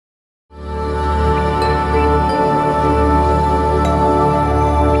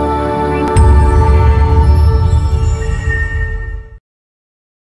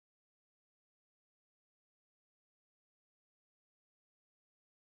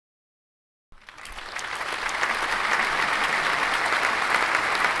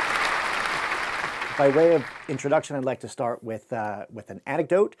By way of introduction, I'd like to start with an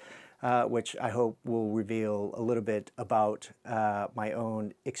anecdote, which I hope will reveal a little bit about my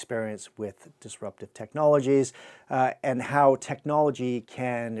own experience with disruptive technologies and how technology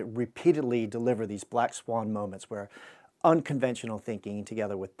can repeatedly deliver these black swan moments where unconventional thinking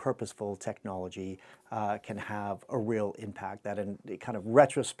together with purposeful technology can have a real impact that kind of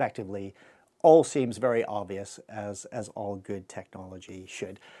retrospectively all seems very obvious, as all good technology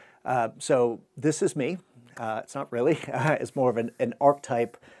should. So this is me. It's not really. It's more of an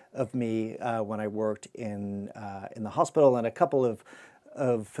archetype of me when I worked in the hospital, and a couple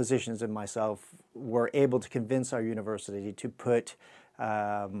of physicians and myself were able to convince our university to put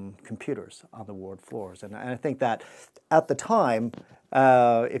computers on the ward floors. And I think that at the time,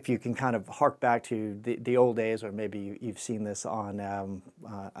 if you can kind of hark back to the old days, or maybe you've seen this on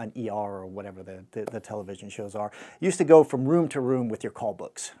ER or whatever the television shows are, you used to go from room to room with your call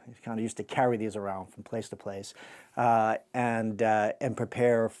books. You kind of used to carry these around from place to place and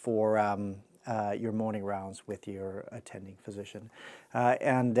prepare for your morning rounds with your attending physician.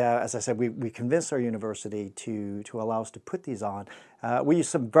 As I said, we convinced our university to allow us to put these on. We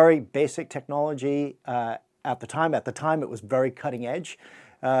used some very basic technology at the time. At the time, it was very cutting edge.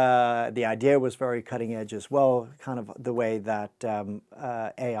 The idea was very cutting edge as well, kind of the way that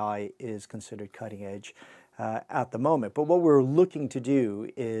AI is considered cutting edge at the moment. But what we're looking to do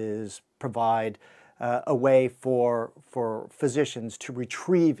is provide a way for physicians to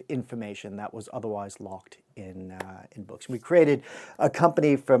retrieve information that was otherwise locked in books. We created a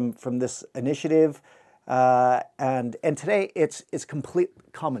company from this initiative, and today it's complete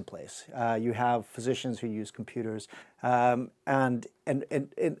commonplace. You have physicians who use computers, and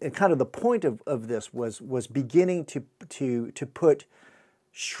kind of the point of this was beginning to put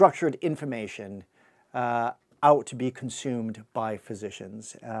structured information out to be consumed by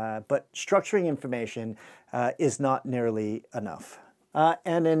physicians. But structuring information is not nearly enough.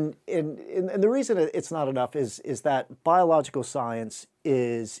 And the reason it's not enough is that biological science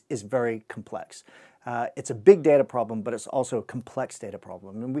is very complex. It's a big data problem, but it's also a complex data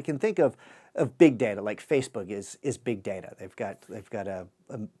problem. And we can think of big data, like Facebook is big data. They've got a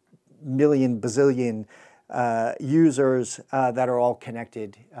million, bazillion users that are all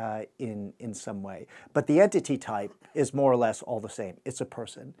connected in some way. But the entity type is more or less all the same. It's a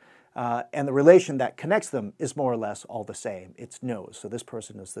person. And the relation that connects them is more or less all the same. It's knows. So this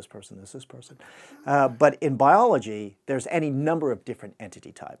person is this person is this person. But in biology, there's any number of different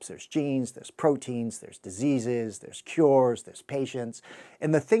entity types. There's genes, there's proteins, there's diseases, there's cures, there's patients.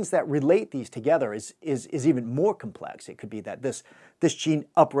 And the things that relate these together is even more complex. It could be that this gene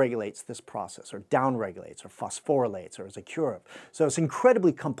upregulates this process, or downregulates, or phosphorylates, or is a cure of. So it's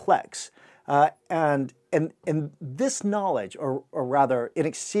incredibly complex. And this knowledge, or rather an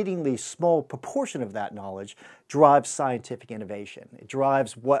exceedingly small proportion of that knowledge, drives scientific innovation. It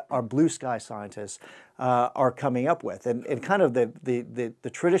drives what our blue sky scientists are coming up with. And kind of the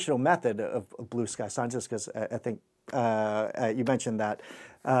traditional method of blue sky scientists, because I think you mentioned that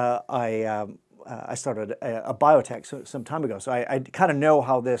I started a biotech some time ago, so I kind of know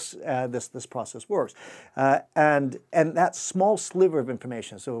how this process works. And that small sliver of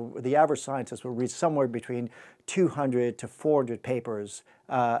information, so the average scientist will read somewhere between 200 to 400 papers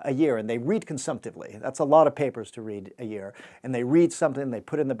a year, and they read consumptively. That's a lot of papers to read a year. And they read something, they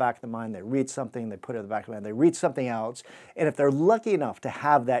put it in the back of the mind, they read something, they put it in the back of the mind, they read something else, and if they're lucky enough to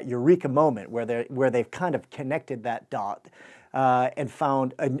have that eureka moment where they've kind of connected that dot, and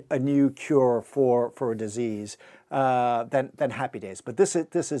found a new cure for a disease, then happy days. But this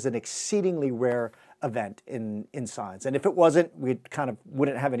is an exceedingly rare event in science. And if it wasn't, we kind of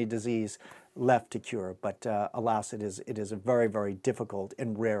wouldn't have any disease left to cure. But alas, it is a very, very difficult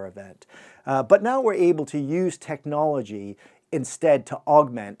and rare event. But now we're able to use technology instead to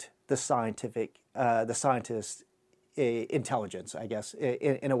augment the scientist's intelligence, I guess,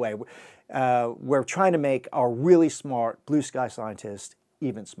 in a way. We're trying to make our really smart blue sky scientists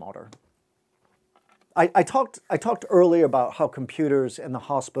even smarter. I talked earlier about how computers in the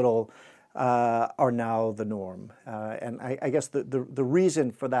hospital are now the norm. And I guess the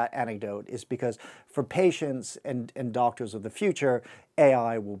reason for that anecdote is because for patients and doctors of the future,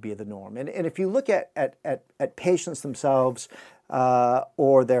 AI will be the norm. And if you look at patients themselves,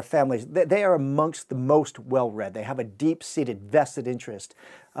 or their families, they are amongst the most well-read. They have a deep-seated vested interest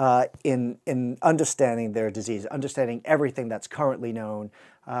in understanding their disease, understanding everything that's currently known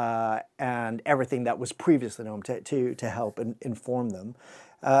and everything that was previously known to help inform them.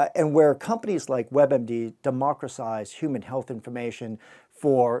 And where companies like WebMD democratize human health information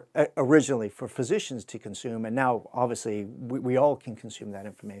for originally for physicians to consume, and now obviously we all can consume that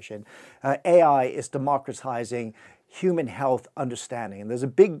information, AI is democratizing human health understanding. And there's a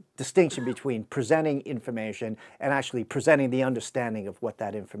big distinction between presenting information and actually presenting the understanding of what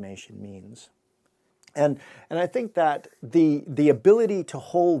that information means. And I think that the ability to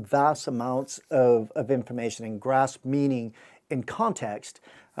hold vast amounts of information and grasp meaning in context,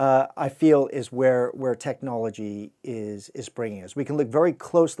 I feel is where technology is bringing us. We can look very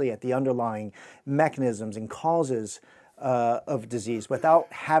closely at the underlying mechanisms and causes of disease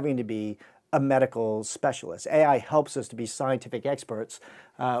without having to be a medical specialist. AI helps us to be scientific experts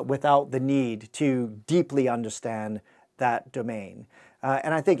without the need to deeply understand that domain.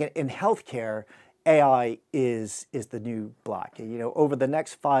 And I think in healthcare, AI is the new black. You know, over the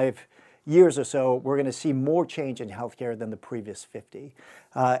next 5 years or so, we're going to see more change in healthcare than the previous 50.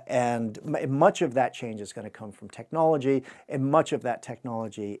 And much of that change is going to come from technology, and much of that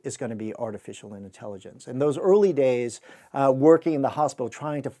technology is going to be artificial intelligence. In those early days, working in the hospital,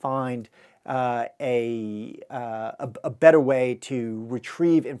 trying to find a better way to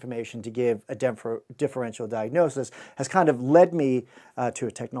retrieve information to give a differential diagnosis has kind of led me to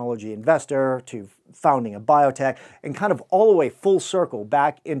a technology investor, to founding a biotech, and kind of all the way full circle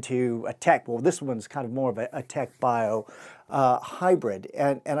back into a tech. Well, this one's kind of more of a tech-bio hybrid,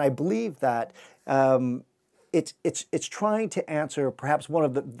 and I believe that it's trying to answer perhaps one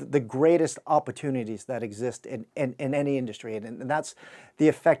of the greatest opportunities that exist in any industry, and that's the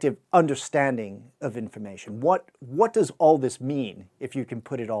effective understanding of information. What does all this mean if you can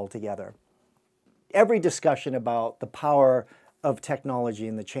put it all together? Every discussion about the power of technology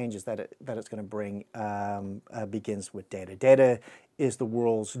and the changes that it's going to bring begins with data. Data is the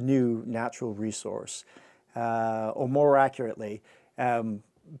world's new natural resource, or more accurately,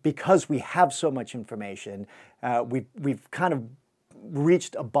 because we have so much information, we've kind of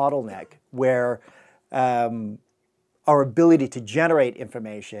reached a bottleneck where our ability to generate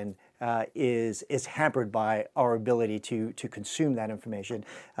information is hampered by our ability to consume that information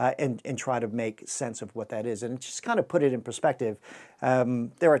and try to make sense of what that is. And just kind of put it in perspective,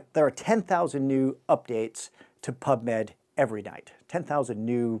 there are 10,000 new updates to PubMed every night, 10,000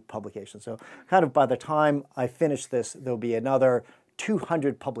 new publications. So kind of by the time I finish this, there'll be another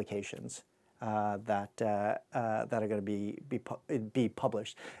 200 publications that are going to be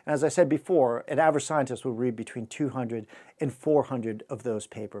published. And as I said before, an average scientist will read between 200 and 400 of those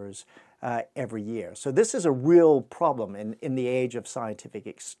papers every year. So this is a real problem in the age of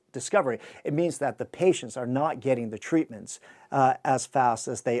scientific discovery. It means that the patients are not getting the treatments as fast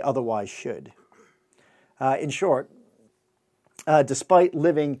as they otherwise should. In short, despite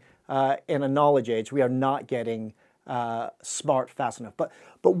living in a knowledge age, we are not getting smart fast enough.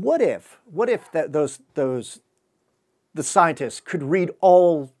 But what if the scientists could read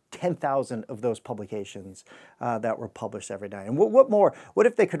all 10,000 of those publications that were published every night? And what more? What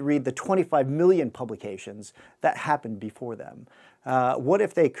if they could read the 25 million publications that happened before them? What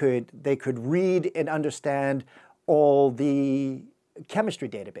if they could read and understand all the chemistry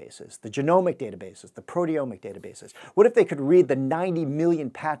databases, the genomic databases, the proteomic databases? What if they could read the 90 million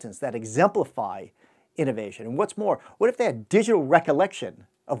patents that exemplify innovation? And what's more, what if they had digital recollection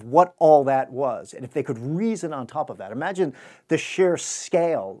of what all that was, and if they could reason on top of that? Imagine the sheer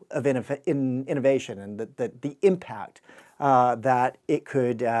scale of innovation and the impact that it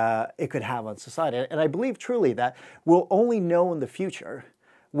could have on society. And I believe truly that we'll only know in the future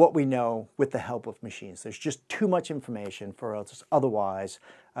what we know with the help of machines. There's just too much information for us otherwise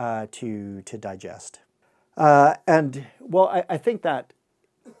to digest. And well, I think that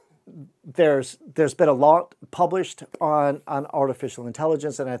there's been a lot published on artificial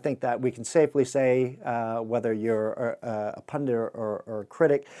intelligence, and I think that we can safely say, whether you're a pundit or a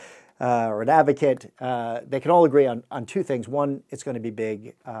critic or an advocate, they can all agree on two things. One, it's going to be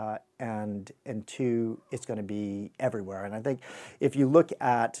big, and two, it's going to be everywhere. And I think if you look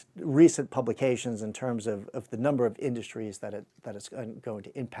at recent publications in terms of the number of industries that it's going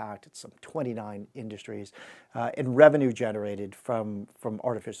to impact, it's some 29 industries, and revenue generated from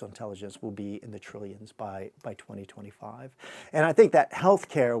artificial intelligence will be in the trillions by 2025. And I think that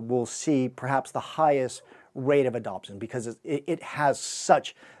healthcare will see perhaps the highest rate of adoption because it has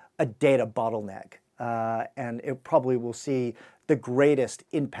such a data bottleneck, and it probably will see the greatest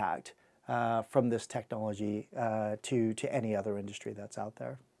impact from this technology to any other industry that's out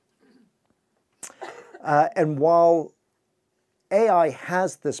there. And while AI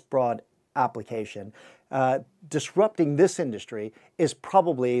has this broad application, disrupting this industry is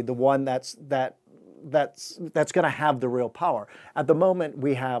probably the one that going to have the real power. At the moment,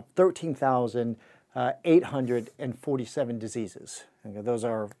 we have 13,847 diseases. Okay, those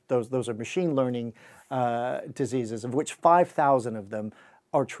are machine learning diseases, of which 5,000 of them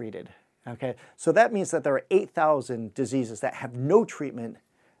are treated. Okay, so that means that there are 8,000 diseases that have no treatment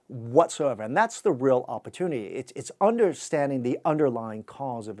whatsoever, and that's the real opportunity. It's understanding the underlying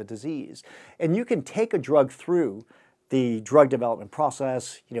cause of a disease, and you can take a drug through the drug development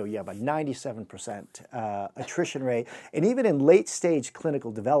process. You have a 97% attrition rate, and even in late-stage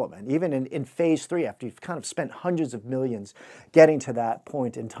clinical development, even in phase 3, after you've kind of spent hundreds of millions getting to that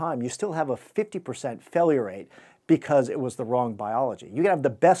point in time, you still have a 50% failure rate because it was the wrong biology. You can have the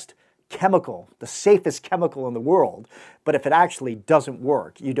best chemical, the safest chemical in the world, but if it actually doesn't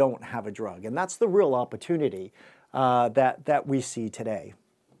work, you don't have a drug. And that's the real opportunity that we see today.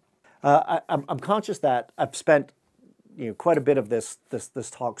 I'm conscious that I've spent quite a bit of this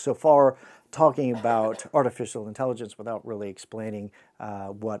talk so far talking about artificial intelligence without really explaining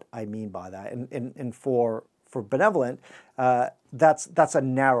what I mean by that. And for Benevolent, that's a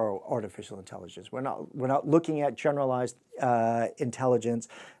narrow artificial intelligence. We're not looking at generalized intelligence.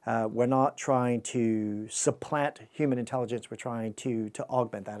 We're not trying to supplant human intelligence. We're trying to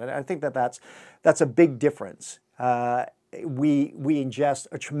augment that. And I think that's a big difference. We ingest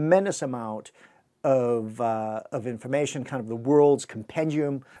a tremendous amount of information, kind of the world's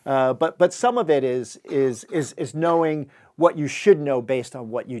compendium, but some of it is knowing what you should know based on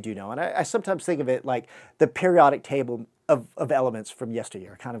what you do know. And I sometimes think of it like the periodic table of elements from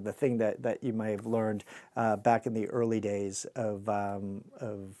yesteryear, kind of the thing that you may have learned back in the early days of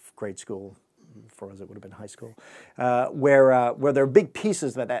grade school. For us, it would have been high school, where there are big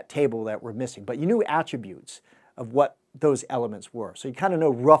pieces of that table that were missing, but you knew attributes of what those elements were. So you kind of know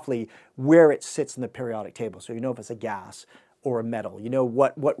roughly where it sits in the periodic table. So you know if it's a gas or a metal. You know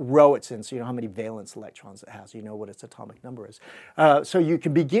what row it's in, so you know how many valence electrons it has. You know what its atomic number is. So you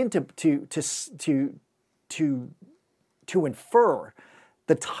can begin to infer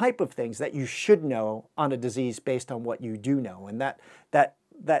the type of things that you should know on a disease based on what you do know. And that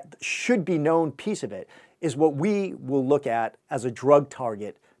should be known piece of it is what we will look at as a drug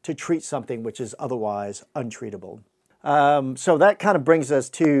target to treat something which is otherwise untreatable. So that kind of brings us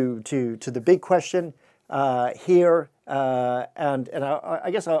to the big question here, and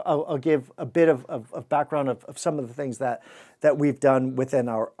I guess I'll give a bit of background of some of the things that we've done within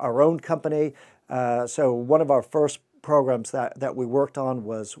our own company. So one of our first programs that we worked on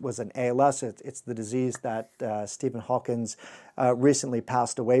was an ALS. It's the disease that Stephen Hawking recently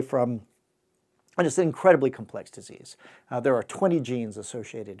passed away from. And it's an incredibly complex disease. There are 20 genes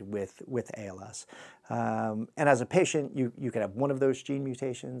associated with ALS. And as a patient, you could have one of those gene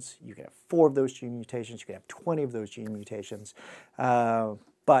mutations, you could have 4 of those gene mutations, you could have 20 of those gene mutations.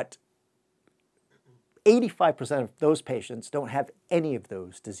 But 85% of those patients don't have any of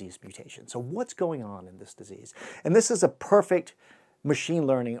those disease mutations. So what's going on in this disease? And this is a perfect machine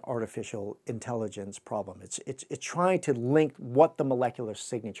learning artificial intelligence problem. It's trying to link what the molecular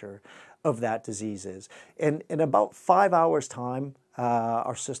signature of that disease is. And in about 5 hours' time,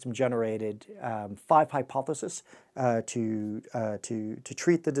 our system generated 5 hypotheses to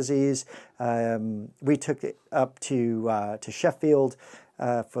treat the disease. We took it up to Sheffield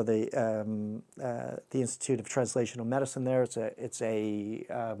for the Institute of Translational Medicine there. It's a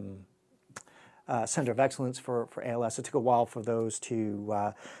Center of Excellence for ALS. It took a while for those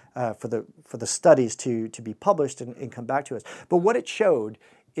for the studies to be published and come back to us. But what it showed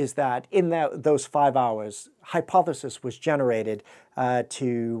is that in those 5 hours, hypothesis was generated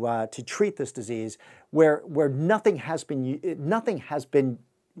to treat this disease, where nothing has been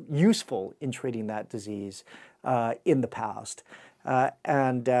useful in treating that disease in the past,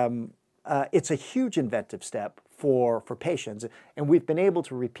 and it's a huge inventive step for patients, and we've been able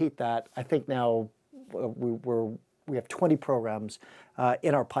to repeat that. I think now we have 20 programs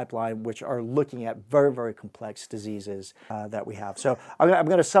in our pipeline which are looking at very, very complex diseases that we have. So I'm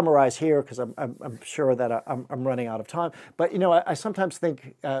going to summarize here because I'm sure that I'm running out of time. But I sometimes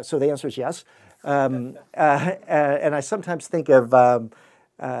think so. The answer is yes, and I sometimes think of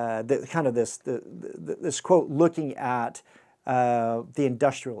this quote looking at the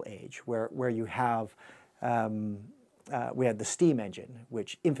industrial age, where you have we had the steam engine,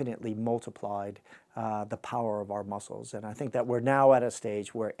 which infinitely multiplied the power of our muscles. And I think that we're now at a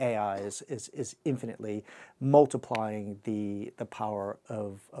stage where AI is infinitely multiplying the power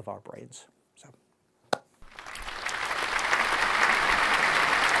of our brains.